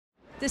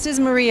This is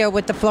Maria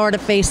with the Florida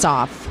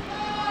Faceoff.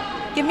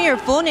 Give me your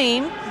full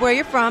name, where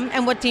you're from,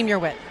 and what team you're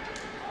with.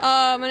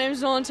 My name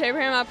is Nolan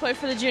Tabraham. I play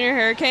for the Junior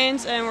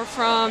Hurricanes, and we're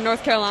from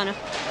North Carolina.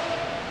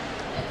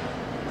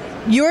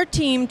 Your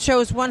team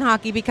chose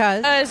OneHockey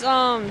because?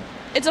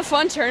 It's a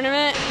fun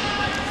tournament.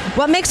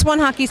 What makes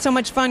OneHockey so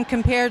much fun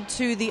compared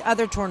to the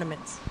other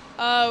tournaments?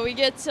 We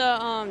get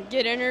to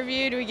get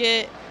interviewed.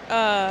 It's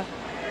a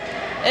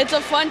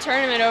fun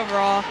tournament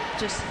overall.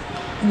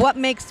 What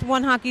makes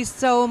OneHockey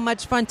so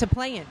much fun to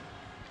play in?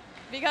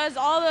 Because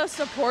all the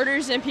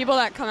supporters and people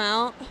that come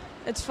out,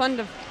 it's fun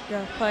to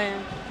play in.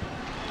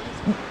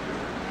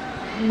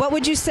 What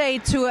would you say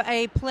to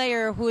a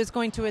player who is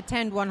going to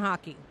attend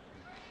OneHockey?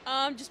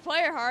 Just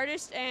play your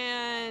hardest,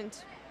 and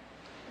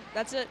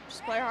that's it.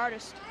 Just play your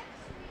hardest.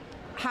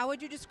 How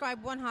would you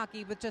describe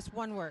OneHockey with just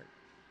one word?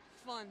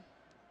 Fun.